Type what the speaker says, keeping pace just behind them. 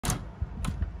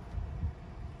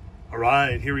All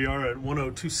right, here we are at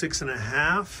 1026 and a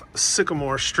half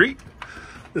Sycamore Street.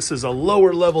 This is a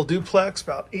lower level duplex,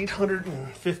 about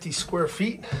 850 square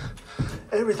feet.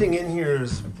 Everything in here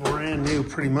is brand new,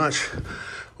 pretty much.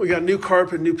 We got new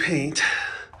carpet, new paint.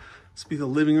 This will be the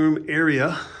living room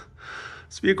area.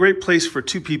 This would be a great place for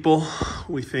two people,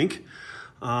 we think.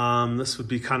 This would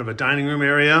be kind of a dining room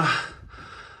area.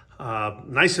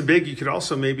 Nice and big. You could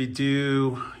also maybe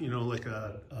do, like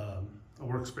a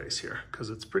workspace here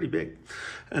because it's pretty big.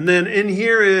 And then in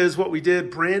here is what we did,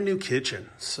 brand new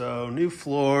kitchen. So new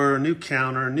floor, new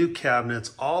counter, new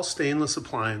cabinets, all stainless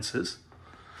appliances.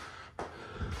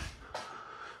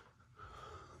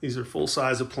 These are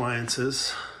full-size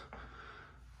appliances.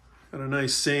 Got a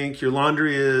nice sink. Your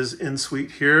laundry is en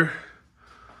suite here.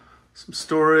 Some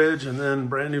storage and then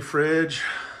brand new fridge.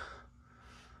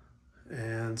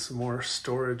 And some more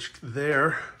storage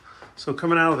there. So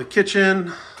coming out of the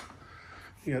kitchen,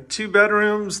 you got two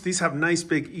bedrooms. These have nice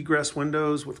big egress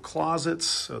windows with closets,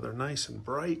 so they're nice and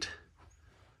bright.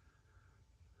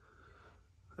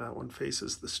 That one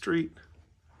faces the street.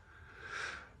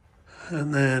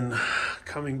 And then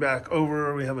coming back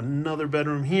over, we have another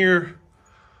bedroom here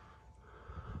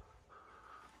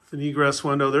with an egress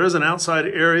window. There is an outside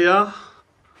area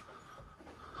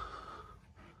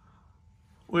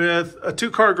with a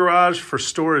two-car garage for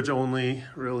storage only,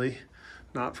 really,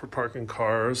 not for parking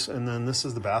cars. And then this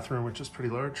is the bathroom, which is pretty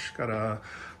large. Got a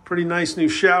pretty nice new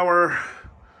shower,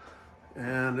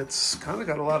 and it's kind of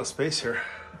got a lot of space here.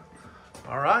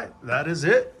 All right, that is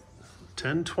it.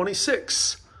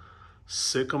 1026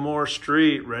 Sycamore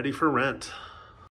Street, ready for rent.